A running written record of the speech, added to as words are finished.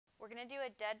We're going to do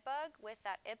a dead bug with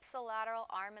that ipsilateral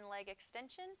arm and leg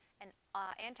extension and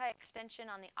anti-extension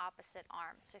on the opposite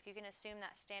arm. So if you can assume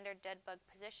that standard dead bug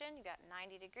position, you've got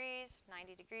 90 degrees,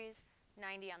 90 degrees,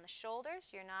 90 on the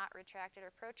shoulders. You're not retracted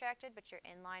or protracted, but you're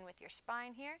in line with your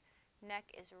spine here.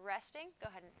 Neck is resting. Go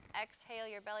ahead and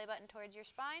exhale your belly button towards your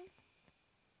spine.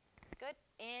 Good.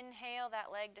 Inhale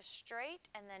that leg to straight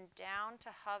and then down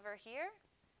to hover here.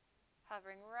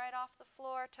 Hovering right off the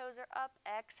floor, toes are up.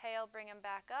 Exhale, bring them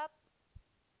back up.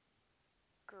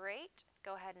 Great.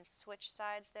 Go ahead and switch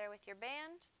sides there with your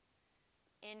band.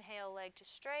 Inhale, leg to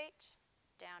straight,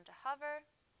 down to hover.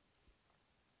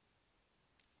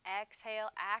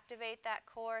 Exhale, activate that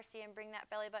core. See him bring that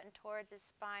belly button towards his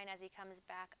spine as he comes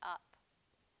back up.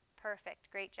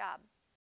 Perfect. Great job.